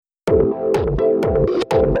Welcome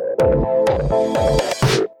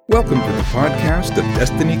to the podcast of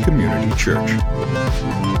Destiny Community Church.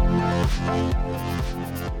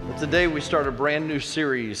 Today we start a brand new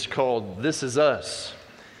series called This Is Us.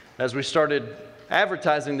 As we started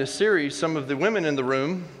advertising this series, some of the women in the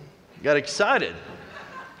room got excited.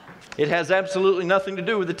 It has absolutely nothing to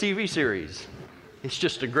do with the TV series. It's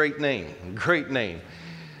just a great name,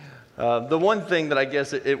 The one thing that I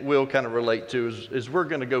guess it will kind of relate to is we're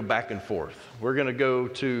going to go back and forth. We're going to go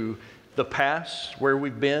to the past, where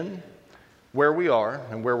we've been, where we are,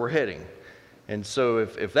 and where we're heading. And so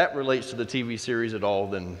if that relates to the TV series at all,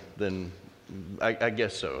 then I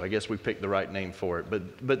guess so. I guess we picked the right name for it.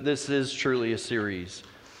 But this is truly a series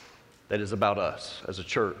that is about us as a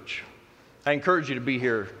church. I encourage you to be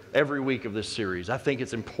here every week of this series. I think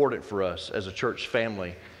it's important for us as a church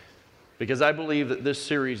family because I believe that this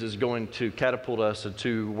series is going to catapult us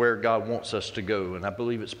into where God wants us to go, and I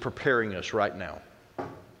believe it's preparing us right now.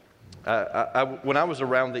 When I was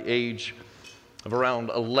around the age of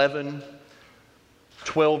around 11,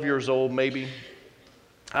 12 years old maybe,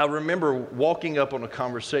 I remember walking up on a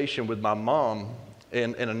conversation with my mom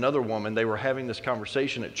and another woman. They were having this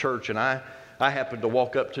conversation at church, and I happened to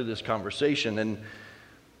walk up to this conversation, and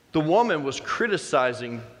the woman was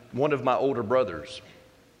criticizing one of my older brothers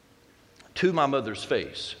to my mother's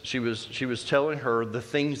face. She was telling her the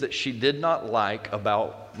things that she did not like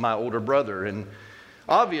about my older brother, and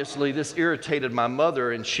obviously this irritated my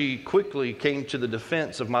mother, and she quickly came to the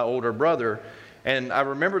defense of my older brother. And I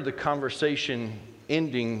remember the conversation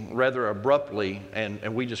ending rather abruptly,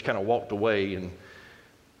 and we just kind of walked away. And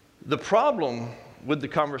the problem with the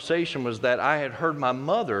conversation was that I had heard my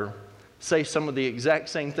mother say some of the exact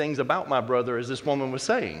same things about my brother as this woman was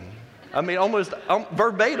saying. I mean, almost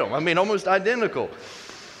verbatim. I mean, almost identical.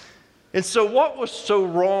 And so what was so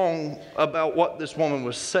wrong about what this woman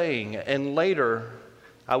was saying? And later,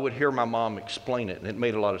 I would hear my mom explain it, and it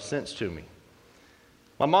made a lot of sense to me.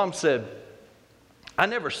 My mom said, I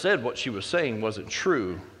never said what she was saying wasn't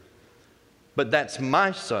true, but that's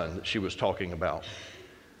my son that she was talking about.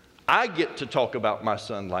 I get to talk about my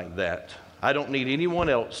son like that. I don't need anyone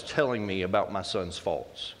else telling me about my son's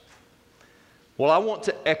faults. Well, I want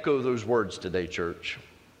to echo those words today, church.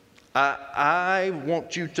 I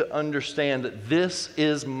want you to understand that this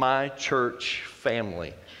is my church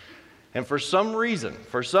family. And for some reason,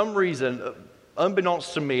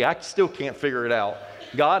 unbeknownst to me, I still can't figure it out,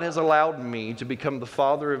 God has allowed me to become the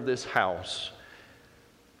father of this house.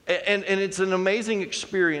 And it's an amazing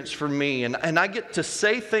experience for me. And I get to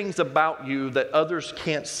say things about you that others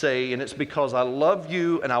can't say, and it's because I love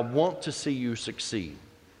you and I want to see you succeed.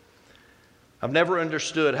 I've never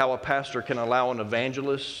understood how a pastor can allow an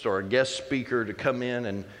evangelist or a guest speaker to come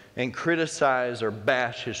in and criticize or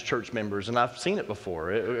bash his church members. And I've seen it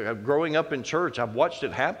before. Growing up in church, I've watched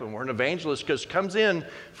it happen where an evangelist just comes in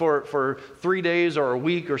for 3 days or a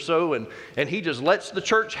week or so, and he just lets the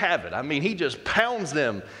church have it. I mean, he just pounds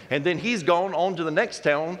them, and then he's gone on to the next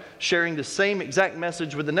town sharing the same exact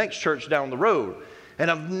message with the next church down the road.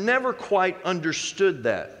 And I've never quite understood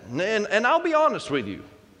that. And I'll be honest with you.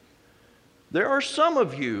 There are some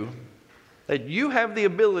of you that you have the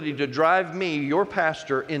ability to drive me, your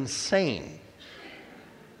pastor, insane.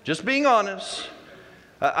 Just being honest,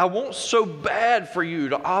 I want so bad for you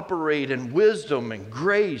to operate in wisdom and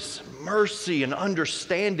grace, mercy and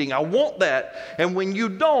understanding. I want that, and when you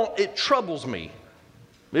don't, it troubles me.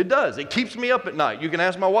 It does. It keeps me up at night. You can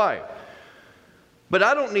ask my wife. But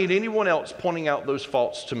I don't need anyone else pointing out those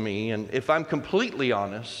faults to me, and if I'm completely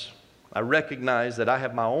honest, I recognize that I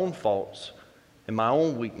have my own faults and my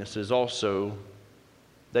own weaknesses also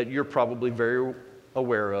that you're probably very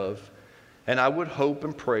aware of. And I would hope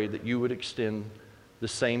and pray that you would extend the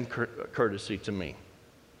same courtesy to me.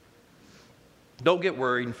 Don't get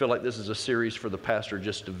worried and feel like this is a series for the pastor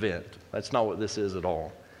just to vent. That's not what this is at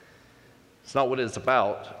all. It's not what it's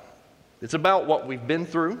about. It's about what we've been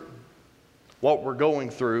through, what we're going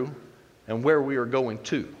through, and where we are going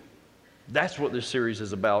to. That's what this series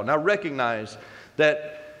is about. And I recognize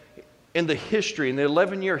that in the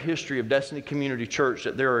 11-year history of Destiny Community Church,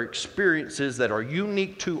 that there are experiences that are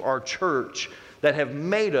unique to our church that have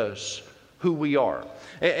made us who we are.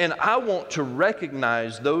 And I want to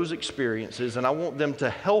recognize those experiences, and I want them to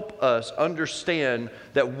help us understand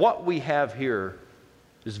that what we have here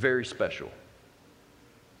is very special.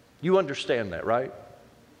 You understand that, right?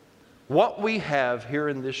 What we have here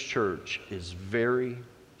in this church is very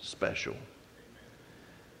special.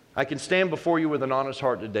 I can stand before you with an honest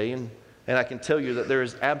heart today, and I can tell you that there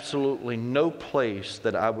is absolutely no place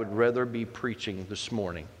that I would rather be preaching this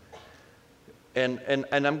morning. And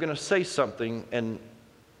I'm going to say something, and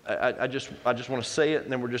I just want to say it,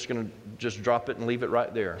 and then we're just going to just drop it and leave it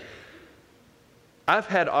right there. I've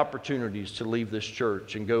had opportunities to leave this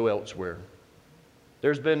church and go elsewhere.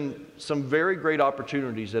 There's been some very great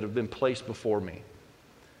opportunities that have been placed before me.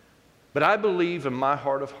 But I believe in my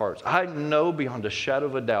heart of hearts, I know beyond a shadow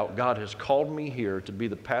of a doubt, God has called me here to be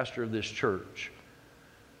the pastor of this church.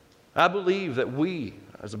 I believe that we,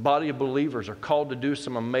 as a body of believers, are called to do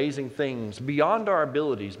some amazing things beyond our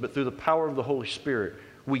abilities, but through the power of the Holy Spirit,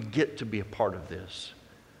 we get to be a part of this.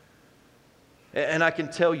 And I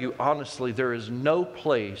can tell you honestly, there is no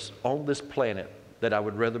place on this planet that I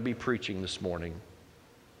would rather be preaching this morning.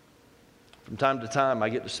 From time to time, I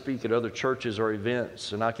get to speak at other churches or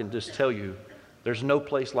events, and I can just tell you, there's no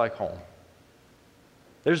place like home.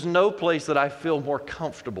 There's no place that I feel more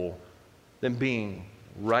comfortable than being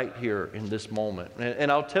right here in this moment.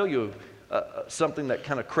 And I'll tell you something that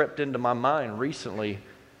kind of crept into my mind recently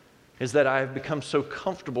is that I have become so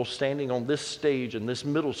comfortable standing on this stage in this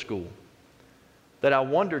middle school that I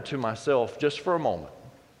wondered to myself just for a moment,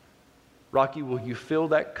 Rocky, will you feel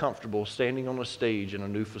that comfortable standing on a stage in a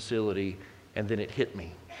new facility? And then it hit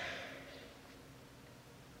me.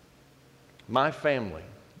 My family,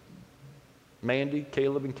 Mandy,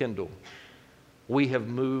 Caleb, and Kendall, we have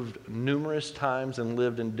moved numerous times and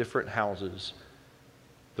lived in different houses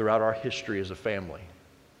throughout our history as a family.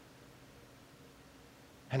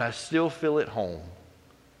 And I still feel at home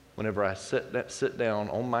whenever I sit down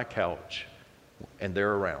on my couch and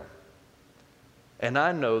they're around. And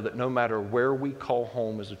I know that no matter where we call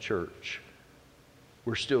home as a church,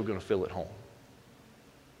 we're still going to feel at home.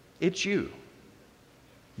 It's you.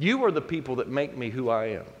 You are the people that make me who I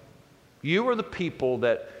am. You are the people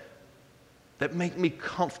that make me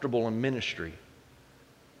comfortable in ministry.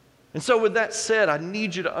 And so with that said, I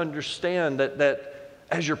need you to understand that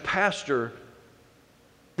as your pastor,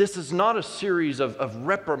 this is not a series of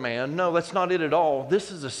reprimand. No, that's not it at all.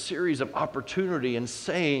 This is a series of opportunity and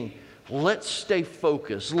saying, let's stay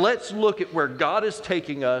focused. Let's look at where God is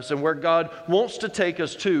taking us and where God wants to take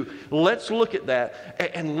us to. Let's look at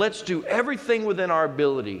that and let's do everything within our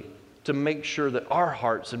ability to make sure that our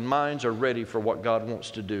hearts and minds are ready for what God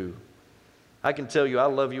wants to do. I can tell you I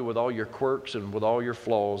love you with all your quirks and with all your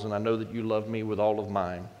flaws, and I know that you love me with all of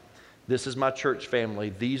mine. This is my church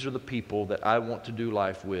family. These are the people that I want to do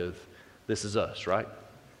life with. This is us, right?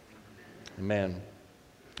 Amen.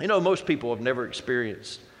 You know, most people have never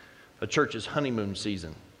experienced a church's honeymoon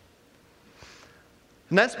season.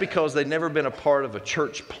 And that's because they've never been a part of a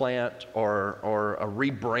church plant or a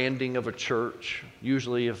rebranding of a church.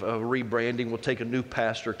 Usually if a rebranding will take a new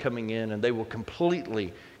pastor coming in and they will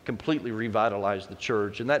completely revitalize the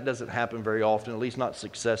church. And that doesn't happen very often, at least not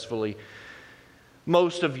successfully.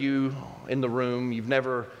 Most of you in the room, you've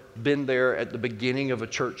never been there at the beginning of a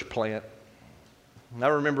church plant. And I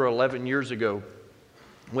remember 11 years ago,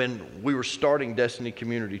 when we were starting Destiny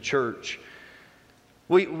Community Church,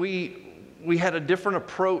 we had a different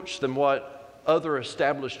approach than what other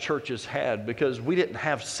established churches had because we didn't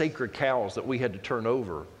have sacred cows that we had to turn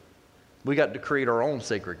over. We got to create our own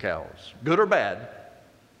sacred cows. Good or bad,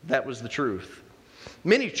 that was the truth.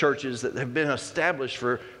 Many churches that have been established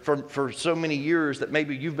for so many years that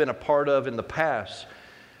maybe you've been a part of in the past,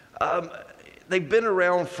 they've been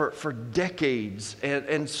around for decades.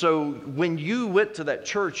 And so when you went to that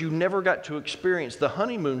church, you never got to experience the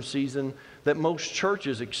honeymoon season that most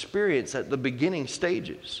churches experience at the beginning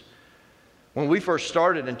stages. When we first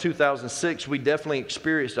started in 2006, we definitely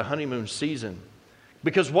experienced a honeymoon season.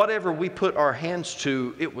 Because whatever we put our hands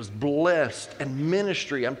to, it was blessed. And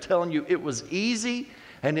ministry, I'm telling you, it was easy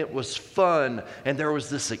and it was fun. And there was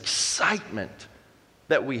this excitement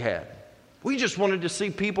that we had. We just wanted to see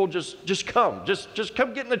people just come. Just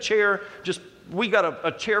come get in a chair. We got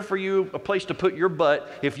a chair for you, a place to put your butt.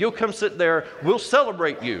 If you'll come sit there, we'll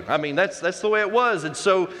celebrate you. I mean, that's the way it was. And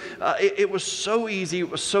so it was so easy. It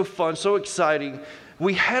was so fun, so exciting.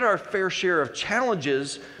 We had our fair share of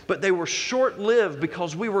challenges, but they were short-lived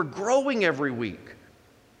because we were growing every week.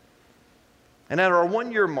 And at our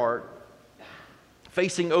 1-year mark,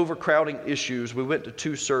 facing overcrowding issues, we went to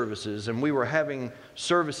 2 services, and we were having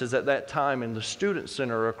services at that time in the student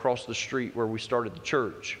center across the street where we started the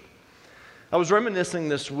church. I was reminiscing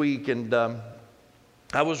this week, and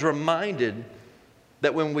I was reminded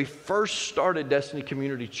that when we first started Destiny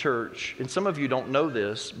Community Church, and some of you don't know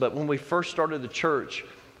this, but when we first started the church,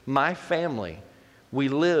 my family, we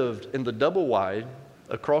lived in the double wide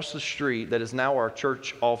across the street that is now our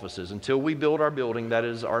church offices. Until we build our building, that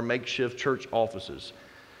is our makeshift church offices.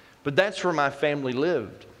 But that's where my family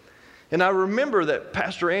lived. And I remember that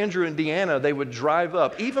Pastor Andrew and Deanna, they would drive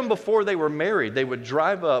up, even before they were married, they would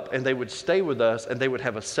drive up and they would stay with us, and they would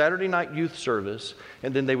have a Saturday night youth service,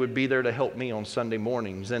 and then they would be there to help me on Sunday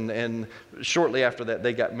mornings. And shortly after that,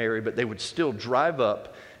 they got married, but they would still drive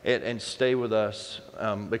up and stay with us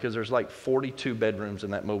because there's like 42 bedrooms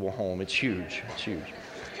in that mobile home. It's huge. It's huge.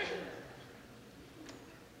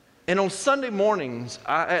 And on Sunday mornings,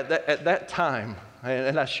 at that time,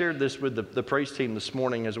 and I shared this with the praise team this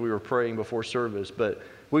morning as we were praying before service, but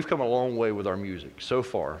we've come a long way with our music, so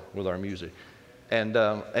far with our music. And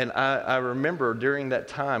I remember during that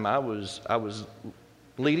time, I was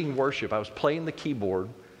leading worship. I was playing the keyboard,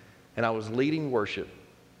 and I was leading worship.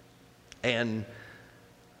 And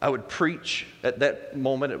I would preach at that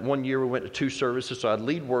moment. At one year, we went to 2 services, so I'd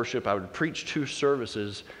lead worship. I would preach 2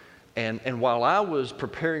 services. And while I was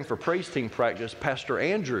preparing for praise team practice, Pastor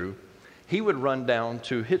Andrew, he would run down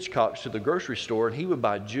to Hitchcock's to the grocery store, and he would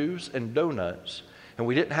buy juice and donuts. And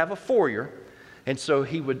we didn't have a foyer, and so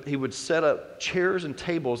he would set up chairs and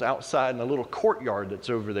tables outside in a little courtyard that's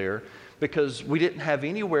over there because we didn't have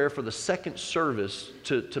anywhere for the second service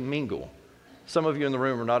to mingle. Some of you in the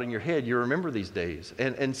room are nodding your head. You remember these days.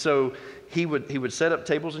 And so he would set up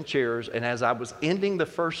tables and chairs, and as I was ending the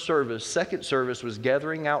first service, second service was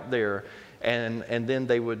gathering out there, and then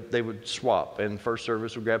they would swap, and first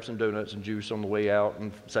service would grab some donuts and juice on the way out,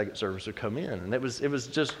 and second service would come in. And it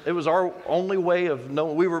was our only way of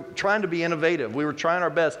knowing. We were trying to be innovative. We were trying our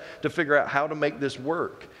best to figure out how to make this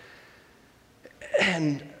work.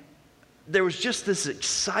 And there was just this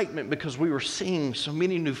excitement because we were seeing so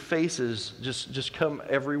many new faces just come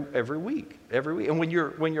every week. And when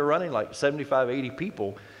you're running like 75, 80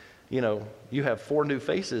 people, you know, you have 4 new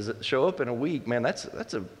faces that show up in a week. Man,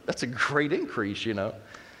 that's a great increase, you know.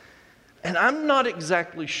 And I'm not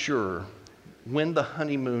exactly sure when the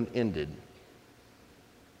honeymoon ended,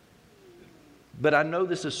 but I know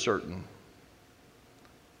this is certain.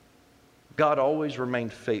 God always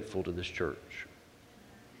remained faithful to this church,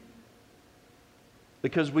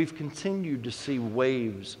 because we've continued to see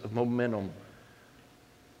waves of momentum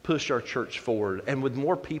push our church forward. And with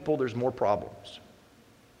more people, there's more problems.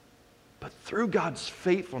 But through God's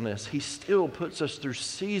faithfulness, He still puts us through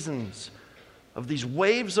seasons of these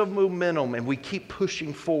waves of momentum, and we keep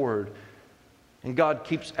pushing forward. And God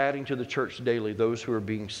keeps adding to the church daily those who are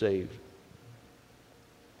being saved.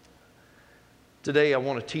 Today, I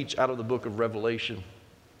want to teach out of the book of Revelation.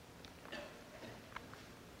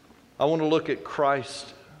 I want to look at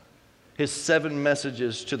Christ, His 7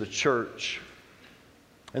 messages to the church.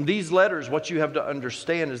 And these letters, what you have to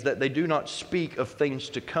understand is that they do not speak of things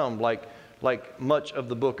to come like much of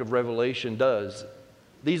the book of Revelation does.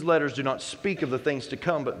 These letters do not speak of the things to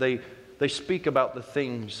come, but they speak about the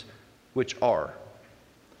things which are.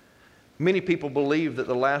 Many people believe that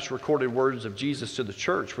the last recorded words of Jesus to the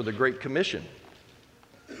church were the Great Commission.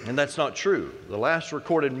 And that's not true. The last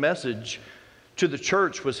recorded message to the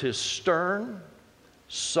church was His stern,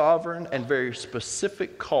 sovereign, and very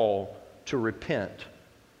specific call to repent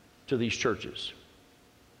to these churches.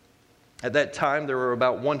 At that time, there were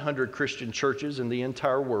about 100 Christian churches in the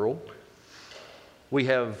entire world. We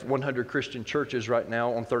have 100 Christian churches right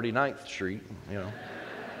now on 39th Street, you know.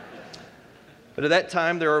 But at that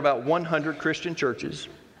time, there were about 100 Christian churches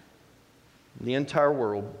in the entire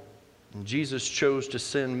world. And Jesus chose to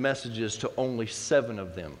send messages to only 7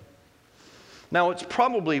 of them. Now, it's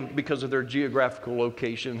probably because of their geographical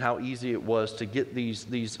location, how easy it was to get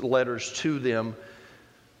these letters to them.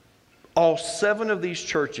 All 7 of these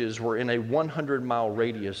churches were in a 100-mile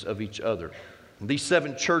radius of each other. These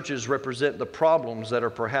 7 churches represent the problems that are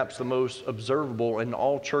perhaps the most observable in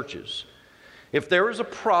all churches. If there is a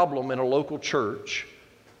problem in a local church,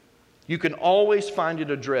 you can always find it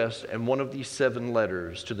addressed in one of these 7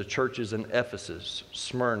 letters to the churches in Ephesus,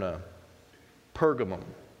 Smyrna, Pergamum,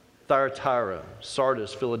 Thyatira,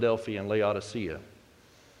 Sardis, Philadelphia, and Laodicea.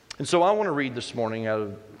 And so I want to read this morning out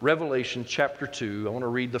of Revelation chapter 2. I want to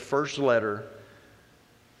read the first letter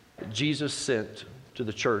that Jesus sent to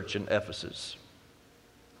the church in Ephesus.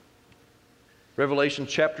 Revelation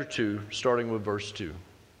chapter 2, starting with verse 2.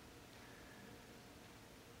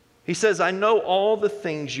 He says, I know all the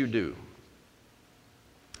things you do.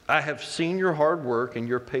 I have seen your hard work and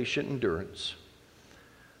your patient endurance.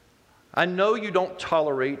 I know you don't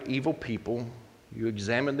tolerate evil people. You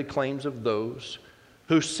examine the claims of those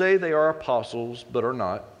who say they are apostles but are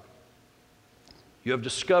not. You have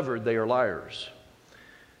discovered they are liars.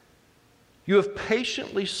 You have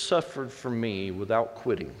patiently suffered for me without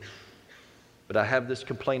quitting. But I have this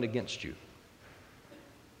complaint against you.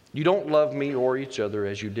 You don't love me or each other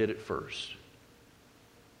as you did at first.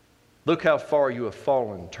 Look how far you have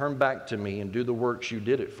fallen. Turn back to me and do the works you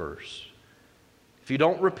did at first. If you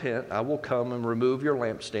don't repent, I will come and remove your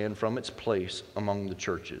lampstand from its place among the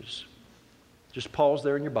churches. Just pause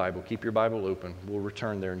there in your Bible. Keep your Bible open. We'll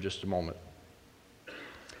return there in just a moment.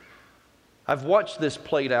 I've watched this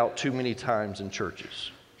played out too many times in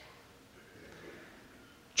churches.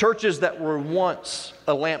 Churches that were once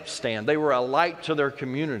a lampstand. They were a light to their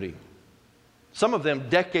community. Some of them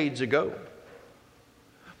decades ago.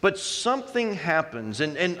 But something happens,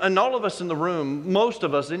 and all of us in the room, most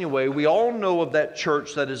of us anyway, we all know of that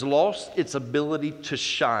church that has lost its ability to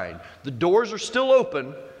shine. The doors are still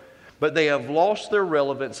open, but they have lost their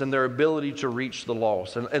relevance and their ability to reach the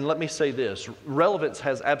lost. And let me say this, relevance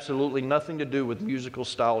has absolutely nothing to do with musical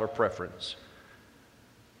style or preference.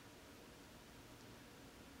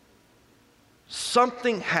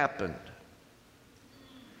 Something happened,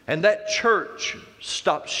 and that church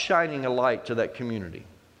stopped shining a light to that community.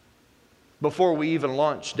 Before we even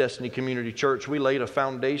launched Destiny Community Church, we laid a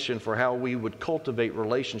foundation for how we would cultivate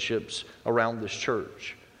relationships around this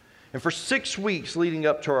church. And for 6 weeks leading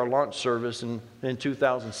up to our launch service in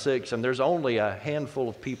 2006, and there's only a handful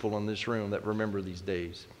of people in this room that remember these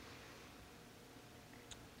days.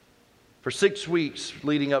 For 6 weeks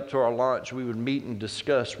leading up to our launch, we would meet and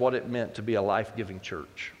discuss what it meant to be a life-giving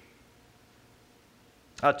church.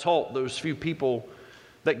 I taught those few people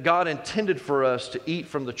that God intended for us to eat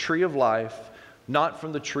from the tree of life, not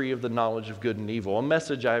from the tree of the knowledge of good and evil. A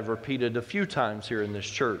message I've repeated a few times here in this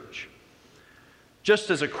church.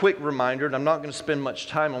 Just as a quick reminder, and I'm not going to spend much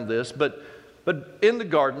time on this, but in the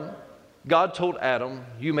garden, God told Adam,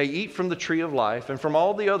 you may eat from the tree of life and from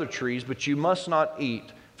all the other trees, but you must not eat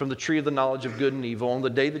from the tree of the knowledge of good and evil. On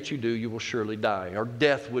the day that you do, you will surely die. Or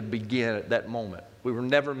death would begin at that moment. We were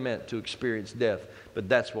never meant to experience death, but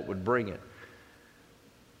that's what would bring it.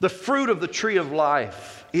 The fruit of the tree of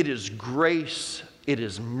life, it is grace, it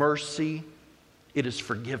is mercy, it is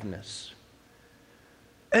forgiveness.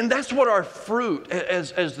 And that's what our fruit,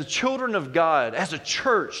 as the children of God, as a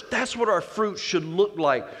church, that's what our fruit should look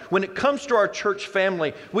like. When it comes to our church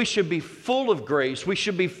family, we should be full of grace, we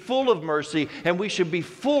should be full of mercy, and we should be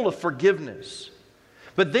full of forgiveness.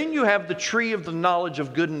 But then you have the tree of the knowledge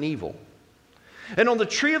of good and evil. And on the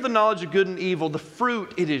tree of the knowledge of good and evil, the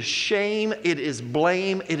fruit, it is shame, it is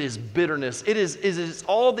blame, it is bitterness. It is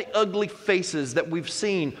all the ugly faces that we've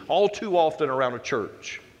seen all too often around a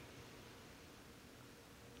church.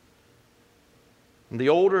 And the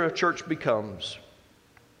older a church becomes,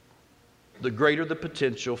 the greater the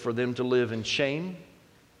potential for them to live in shame,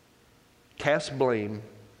 cast blame,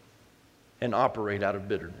 and operate out of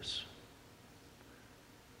bitterness.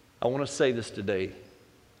 I want to say this today.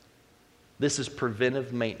 This is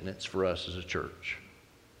preventive maintenance for us as a church.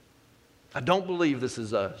 I don't believe this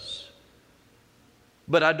is us.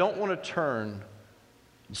 But I don't want to turn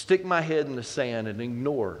and stick my head in the sand and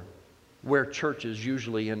ignore where churches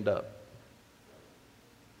usually end up.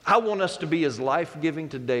 I want us to be as life-giving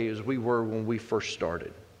today as we were when we first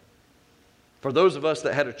started. For those of us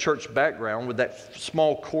that had a church background with that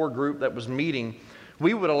small core group that was meeting,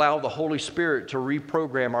 we would allow the Holy Spirit to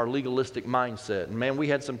reprogram our legalistic mindset. And man, we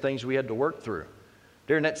had some things we had to work through.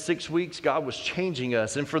 During that 6 weeks, God was changing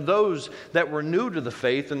us. And for those that were new to the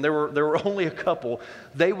faith, and there were only a couple,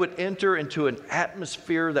 they would enter into an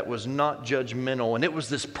atmosphere that was not judgmental. And it was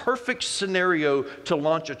this perfect scenario to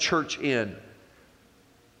launch a church in.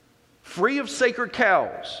 Free of sacred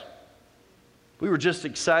cows. We were just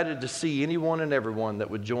excited to see anyone and everyone that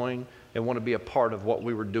would join and want to be a part of what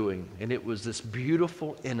we were doing. And it was this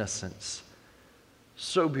beautiful innocence.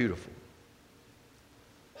 So beautiful.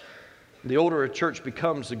 The older a church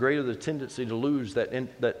becomes, the greater the tendency to lose that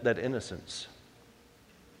innocence.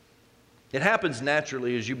 It happens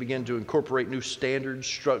naturally as you begin to incorporate new standards,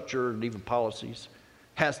 structure, and even policies.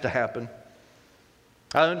 Has to happen.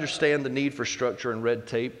 I understand the need for structure and red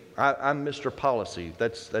tape. I'm Mr. Policy.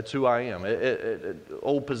 That's who I am. At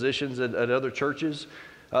old positions at other churches,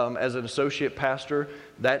 as an associate pastor,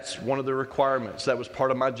 that's one of the requirements. That was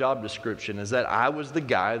part of my job description, is that I was the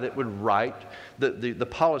guy that would write the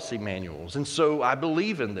policy manuals. And so I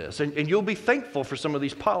believe in this. And you'll be thankful for some of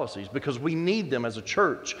these policies because we need them as a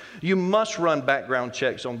church. You must run background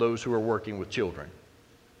checks on those who are working with children.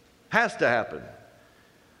 Has to happen.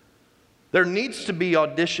 There needs to be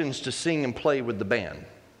auditions to sing and play with the band.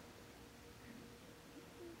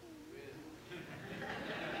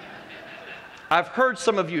 I've heard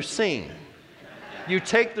some of you sing. You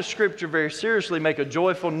take the scripture very seriously, make a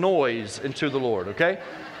joyful noise unto the Lord, okay?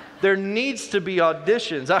 There needs to be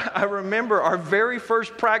auditions. I remember our very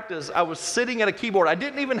first practice, I was sitting at a keyboard. I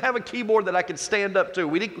didn't even have a keyboard that I could stand up to.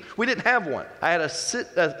 We didn't have one. I had a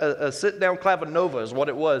sit-down clavinova is what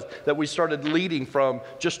it was that we started leading from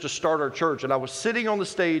just to start our church. And I was sitting on the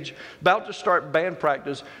stage about to start band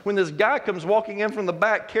practice when this guy comes walking in from the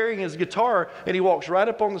back carrying his guitar, and he walks right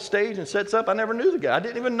up on the stage and sets up. I never knew the guy. I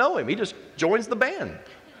didn't even know him. He just joins the band.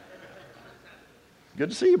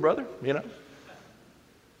 Good to see you, brother,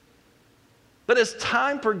 But as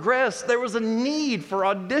time progressed, there was a need for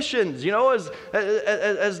auditions.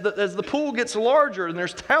 As the pool gets larger and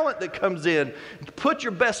there's talent that comes in, put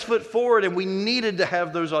your best foot forward, and we needed to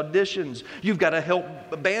have those auditions. You've got to help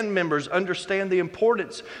band members understand the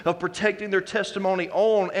importance of protecting their testimony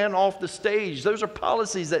on and off the stage. Those are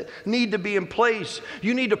policies that need to be in place.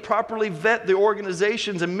 You need to properly vet the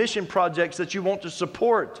organizations and mission projects that you want to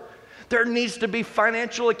support. There needs to be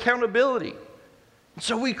financial accountability.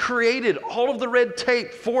 So we created all of the red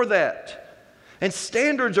tape for that. And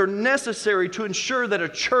standards are necessary to ensure that a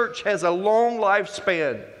church has a long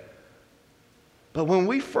lifespan. But when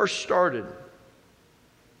we first started,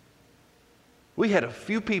 we had a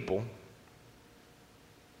few people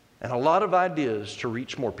and a lot of ideas to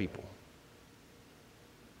reach more people.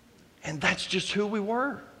 And that's just who we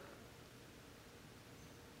were.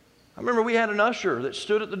 I remember we had an usher that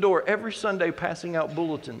stood at the door every Sunday passing out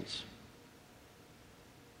bulletins.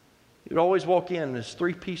 He would always walk in his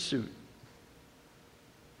three-piece suit.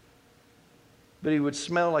 But he would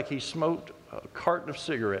smell like he smoked a carton of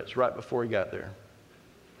cigarettes right before he got there.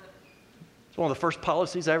 It's one of the first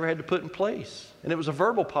policies I ever had to put in place. And it was a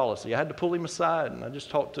verbal policy. I had to pull him aside, and I just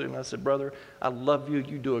talked to him. I said, brother, I love you.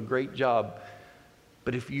 You do a great job.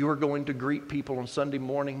 But if you are going to greet people on Sunday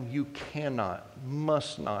morning, you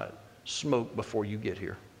must not smoke before you get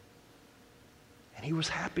here. And he was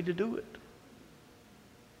happy to do it.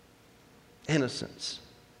 Innocence.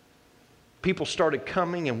 People started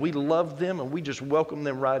coming, and we loved them, and we just welcomed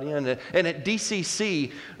them right in. And at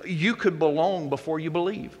DCC, you could belong before you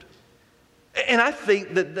believed. And I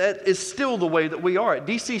think that is still the way that we are. At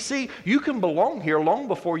DCC, you can belong here long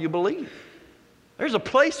before you believe. There's a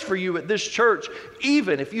place for you at this church,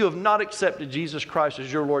 even if you have not accepted Jesus Christ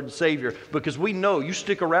as your Lord and Savior, because we know you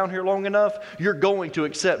stick around here long enough, you're going to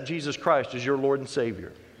accept Jesus Christ as your Lord and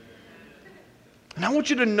Savior. And I want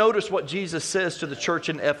you to notice what Jesus says to the church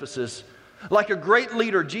in Ephesus. Like a great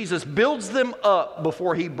leader, Jesus builds them up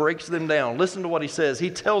before he breaks them down. Listen to what he says. He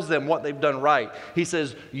tells them what they've done right. He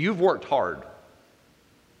says, you've worked hard.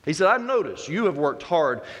 He said, I've noticed you have worked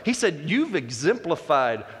hard. He said, you've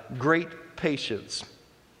exemplified great patience.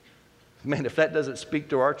 Man, if that doesn't speak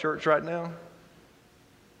to our church right now,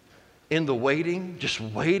 in the waiting, just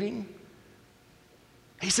waiting.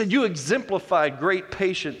 He said, you exemplified great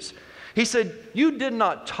patience. He said, you did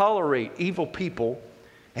not tolerate evil people,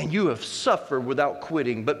 and you have suffered without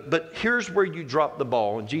quitting. But here's where you dropped the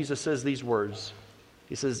ball. And Jesus says these words.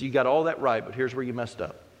 He says, you got all that right, but here's where you messed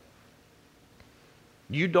up.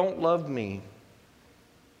 You don't love me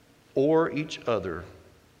or each other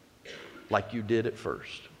like you did at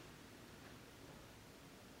first.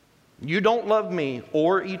 You don't love me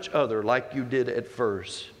or each other like you did at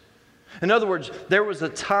first. In other words, there was a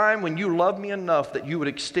time when you loved me enough that you would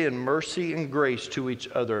extend mercy and grace to each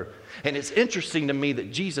other. And it's interesting to me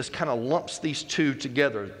that Jesus kind of lumps these two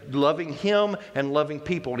together, loving him and loving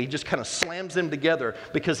people. And he just kind of slams them together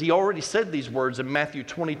because he already said these words in Matthew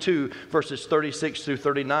 22, verses 36 through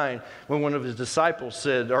 39, when one of his disciples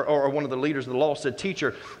said, or one of the leaders of the law said,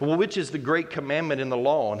 Teacher, well, which is the great commandment in the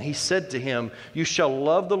law? And he said to him, you shall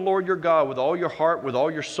love the Lord your God with all your heart, with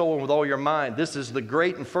all your soul, and with all your mind. This is the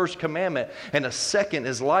great and first commandment. And a second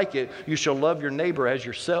is like it. You shall love your neighbor as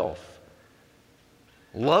yourself.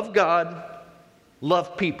 Love God,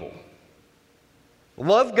 love people.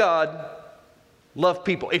 Love God, love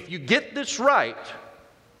people. If you get this right,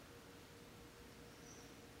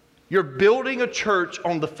 you're building a church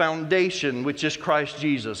on the foundation, which is Christ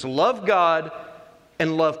Jesus. Love God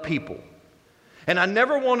and love people. And I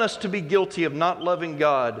never want us to be guilty of not loving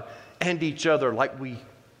God and each other like we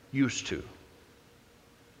used to.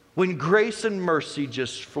 When grace and mercy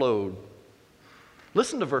just flowed.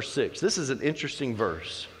 Listen to verse 6. This is an interesting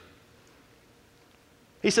verse.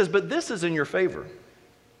 He says, but this is in your favor.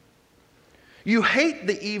 You hate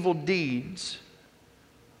the evil deeds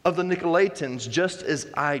of the Nicolaitans just as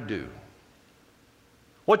I do.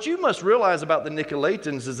 What you must realize about the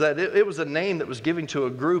Nicolaitans is that it was a name that was given to a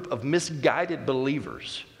group of misguided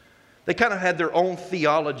believers. They kind of had their own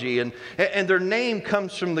theology, and their name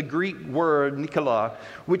comes from the Greek word Nikola,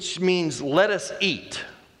 which means let us eat.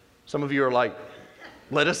 Some of you are like,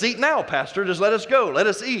 Let us eat now, Pastor. Just let us go. Let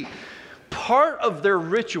us eat. Part of their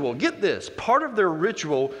ritual, get this, part of their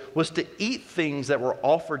ritual was to eat things that were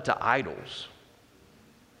offered to idols.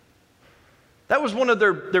 That was one of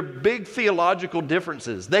their big theological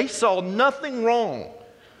differences. They saw nothing wrong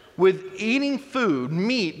with eating food,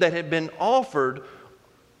 meat that had been offered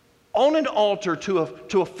on an altar to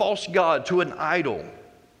a false god, to an idol.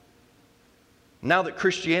 Now that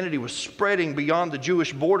Christianity was spreading beyond the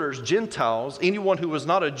Jewish borders, Gentiles, anyone who was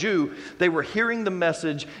not a Jew, they were hearing the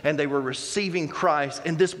message and they were receiving Christ.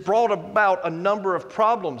 And this brought about a number of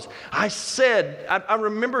problems. I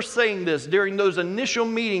remember saying this during those initial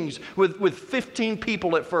meetings with 15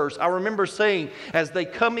 people at first. I remember saying, as they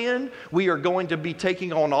come in, we are going to be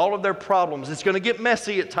taking on all of their problems. It's going to get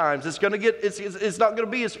messy at times. It's not going to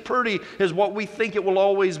be as pretty as what we think it will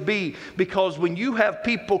always be. Because when you have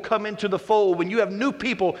people come into the fold, when you have new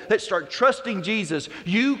people that start trusting Jesus,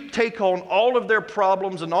 you take on all of their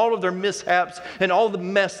problems and all of their mishaps and all the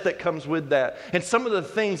mess that comes with that. And some of the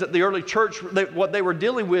things that the early church, what they were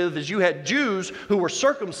dealing with is you had Jews who were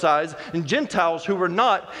circumcised and Gentiles who were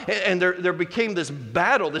not. And there became this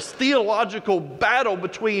battle, this theological battle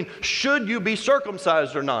between should you be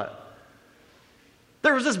circumcised or not.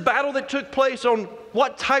 There was this battle that took place on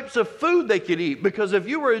what types of food they could eat, because if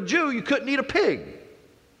you were a Jew, you couldn't eat a pig.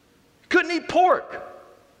 Couldn't eat pork.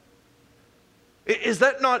 Is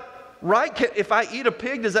that not right? If I eat a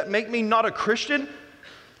pig, does that make me not a Christian?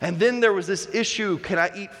 And then there was this issue, can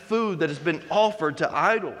I eat food that has been offered to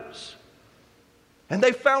idols? And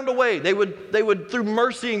they found a way. They would, through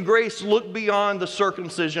mercy and grace, look beyond the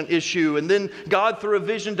circumcision issue. And then God, through a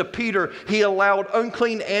vision to Peter, He allowed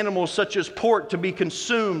unclean animals such as pork to be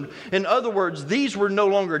consumed. In other words, these were no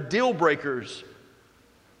longer deal breakers.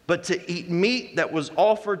 But to eat meat that was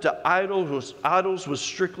offered to idols was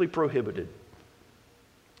strictly prohibited.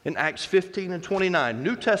 In Acts 15 and 29,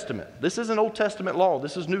 New Testament. This isn't Old Testament law.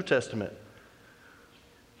 This is New Testament.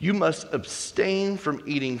 You must abstain from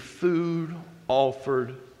eating food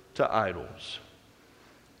offered to idols.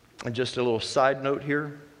 And just a little side note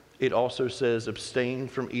here. It also says abstain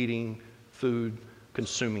from eating food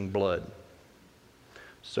consuming blood.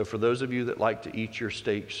 So for those of you that like to eat your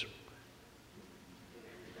steaks,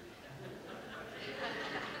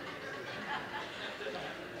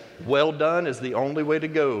 well done is the only way to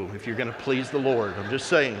go if you're going to please the Lord. I'm just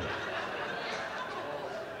saying.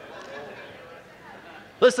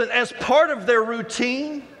 Listen, as part of their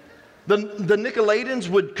routine, the Nicolaitans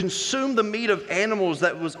would consume the meat of animals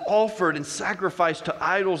that was offered and sacrificed to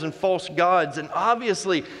idols and false gods. And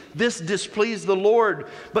obviously, this displeased the Lord.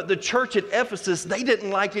 But the church at Ephesus, they didn't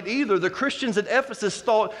like it either. The Christians at Ephesus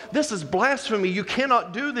thought, this is blasphemy. You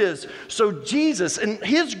cannot do this. So Jesus, in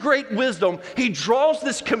His great wisdom, He draws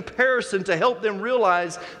this comparison to help them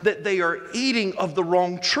realize that they are eating of the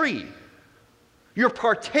wrong tree. You're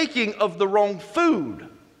partaking of the wrong food.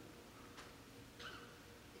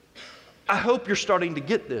 I hope you're starting to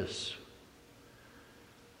get this.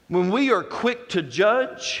 When we are quick to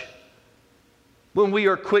judge, when we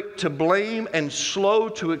are quick to blame and slow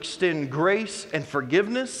to extend grace and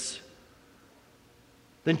forgiveness,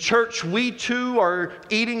 then church, we too are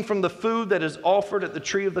eating from the food that is offered at the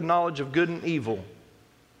tree of the knowledge of good and evil.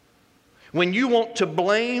 When you want to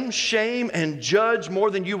blame, shame, and judge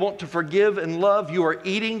more than you want to forgive and love, you are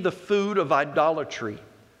eating the food of idolatry.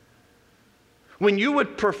 When you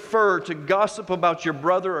would prefer to gossip about your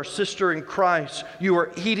brother or sister in Christ, you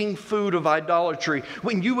are eating food of idolatry.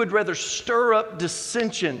 When you would rather stir up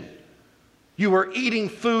dissension, you are eating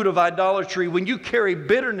food of idolatry. When you carry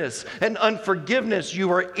bitterness and unforgiveness,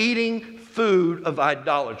 you are eating food of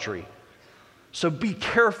idolatry. So be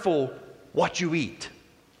careful what you eat.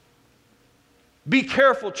 Be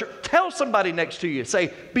careful. Tell somebody next to you,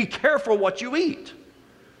 say, be careful what you eat.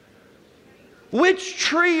 Which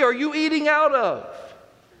tree are you eating out of?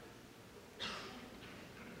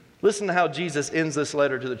 Listen to how Jesus ends this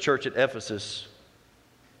letter to the church at Ephesus.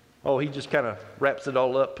 Oh, He just kind of wraps it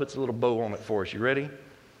all up, puts a little bow on it for us. You ready?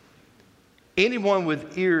 Anyone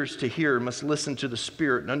with ears to hear must listen to the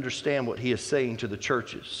Spirit and understand what He is saying to the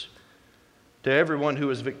churches. To everyone who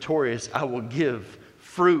is victorious, I will give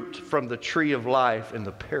fruit from the tree of life in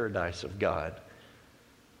the paradise of God.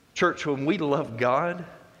 Church, when we love God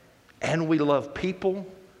and we love people,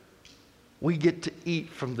 we get to eat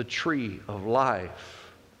from the tree of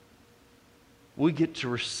life. We get to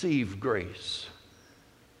receive grace.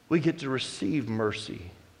 We get to receive mercy.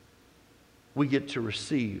 We get to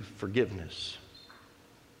receive forgiveness.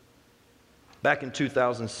 Back in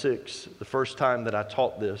 2006, the first time that I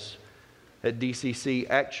taught this at DCC,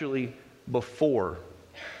 actually before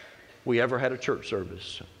we ever had a church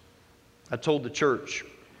service, I told the church,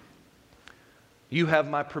 you have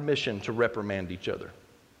my permission to reprimand each other.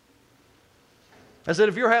 I said,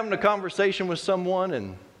 if you're having a conversation with someone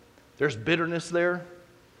and there's bitterness there,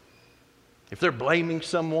 if they're blaming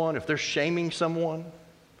someone, if they're shaming someone,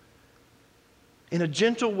 in a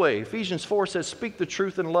gentle way, Ephesians 4 says, speak the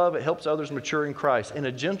truth in love, it helps others mature in Christ. In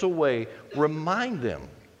a gentle way, remind them.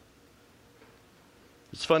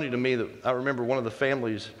 It's funny to me that I remember one of the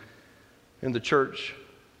families in the church,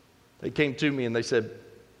 they came to me and they said,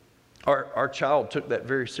 our child took that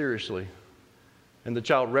very seriously. And the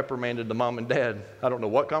child reprimanded the mom and dad. I don't know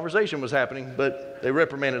what conversation was happening, but they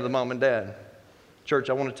reprimanded the mom and dad. Church,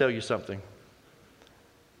 I want to tell you something.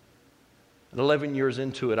 And 11 years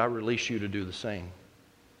into it, I release you to do the same.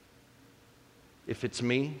 If it's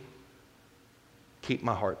me, keep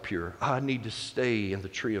my heart pure. I need to stay in the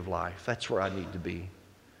tree of life. That's where I need to be.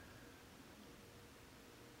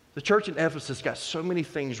 The church in Ephesus got so many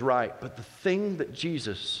things right, but the thing that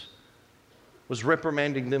Jesus was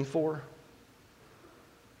reprimanding them for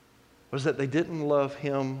was that they didn't love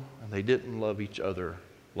him and they didn't love each other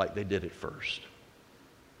like they did at first.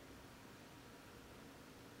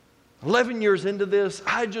 11 years into this,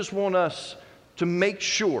 I just want us to make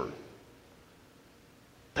sure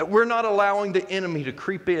that we're not allowing the enemy to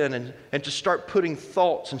creep in and to start putting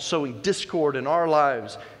thoughts and sowing discord in our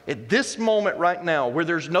lives at this moment right now where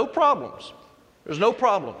there's no problems. There's no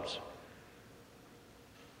problems.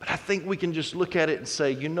 But I think we can just look at it and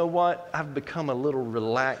say, you know what? I've become a little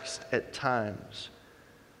relaxed at times.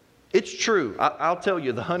 It's true. I'll tell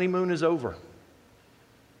you, the honeymoon is over.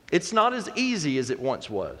 It's not as easy as it once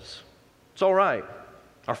was. It's all right.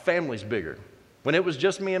 Our family's bigger. When it was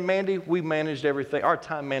just me and Mandy, we managed everything. Our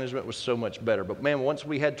time management was so much better. But man, once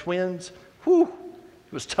we had twins, it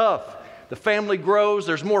was tough. The family grows.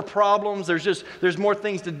 There's more problems. There's more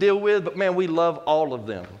things to deal with. But man, we love all of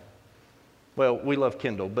them. Well, we love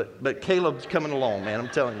Kendall, but Caleb's coming along, man. I'm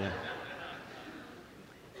telling you.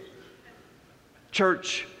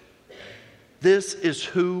 Church, this is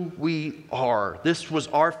who we are. This was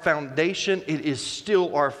our foundation. It is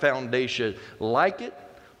still our foundation. Like it,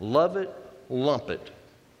 love it, lump it.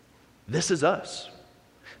 This is us.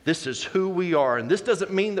 This is who we are. And this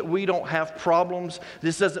doesn't mean that we don't have problems.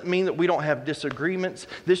 This doesn't mean that we don't have disagreements.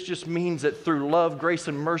 This just means that through love, grace,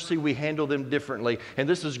 and mercy, we handle them differently. And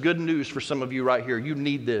this is good news for some of you right here. You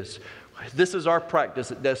need this. This is our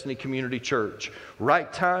practice at Destiny Community Church.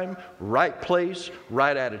 Right time, right place,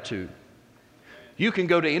 right attitude. You can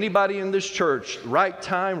go to anybody in this church, right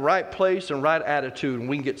time, right place, and right attitude, and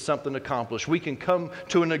we can get something accomplished. We can come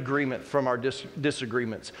to an agreement from our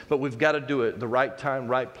disagreements, but we've got to do it the right time,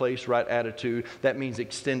 right place, right attitude. That means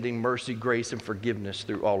extending mercy, grace, and forgiveness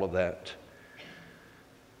through all of that.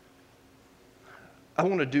 I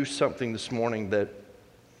want to do something this morning that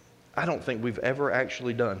I don't think we've ever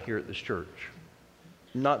actually done here at this church.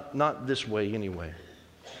 Not this way anyway.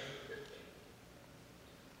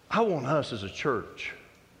 I want us as a church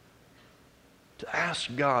to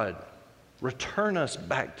ask God, return us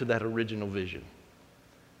back to that original vision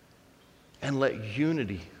and let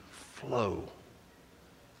unity flow.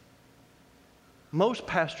 Most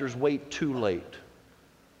pastors wait too late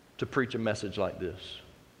to preach a message like this.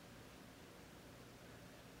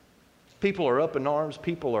 People are up in arms.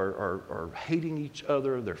 People are hating each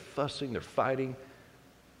other. They're fussing. They're fighting.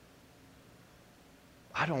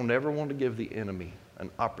 I don't ever want to give the enemy an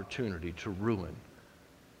opportunity to ruin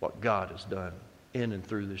what God has done in and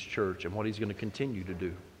through this church and what he's going to continue to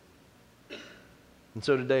do. And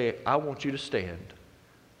so today, I want you to stand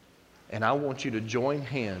and I want you to join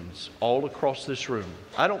hands all across this room.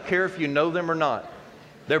 I don't care if you know them or not.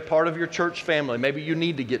 They're part of your church family. Maybe you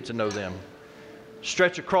need to get to know them.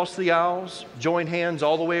 Stretch across the aisles, join hands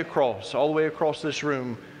all the way across this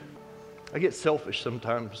room. I get selfish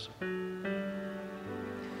sometimes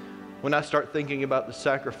when I start thinking about the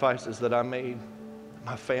sacrifices that I made,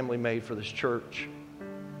 my family made for this church,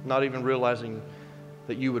 not even realizing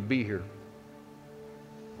that you would be here.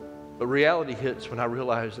 But reality hits when I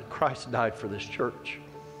realize that Christ died for this church.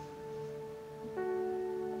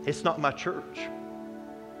 It's not my church.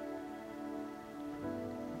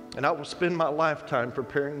 And I will spend my lifetime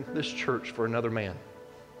preparing this church for another man.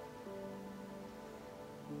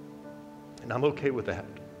 And I'm okay with that.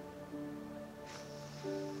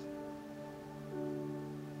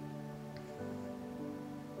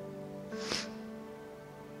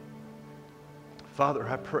 Father,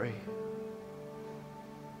 I pray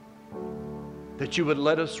that you would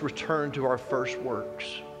let us return to our first works.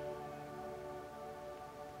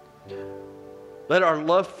 Let our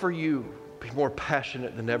love for you be more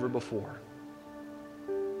passionate than ever before.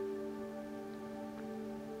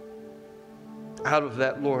 Out of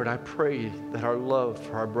that, Lord, I pray that our love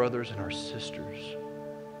for our brothers and our sisters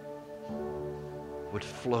would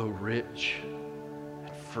flow rich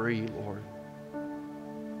and free, Lord.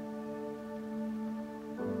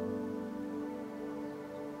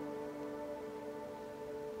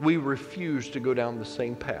 We refuse to go down the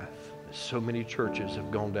same path that so many churches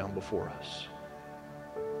have gone down before us.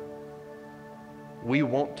 We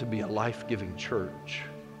want to be a life-giving church.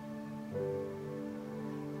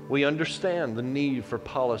 We understand the need for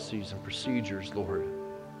policies and procedures, Lord.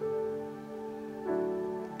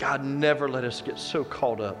 God, never let us get so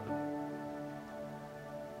caught up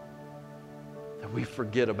that we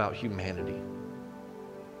forget about humanity.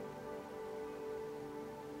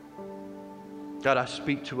 God, I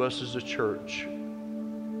speak to us as a church.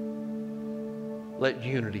 Let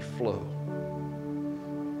unity flow.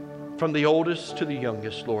 From the oldest to the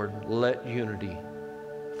youngest, Lord, let unity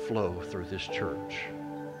flow through this church.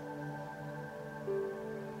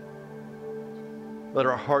 Let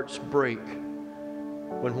our hearts break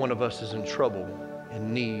when one of us is in trouble,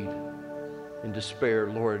 in need, in despair.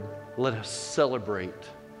 Lord, let us celebrate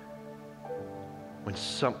when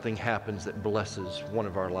something happens that blesses one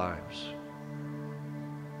of our lives.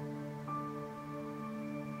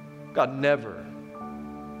 God, never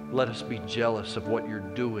let us be jealous of what you're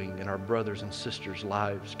doing in our brothers and sisters'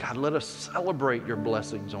 lives. God, let us celebrate your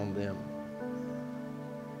blessings on them.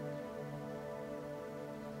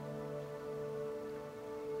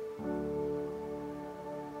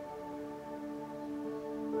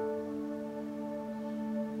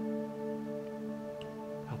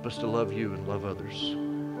 Help us to love you and love others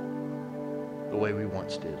the way we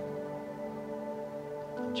once did.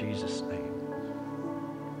 In Jesus' name,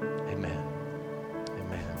 amen.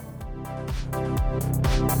 Amen.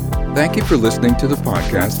 Thank you for listening to the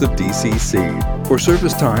podcast of DCC. For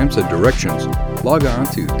service times and directions, log on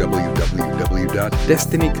to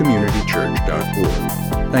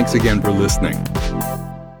www.destinycommunitychurch.org. Thanks again for listening.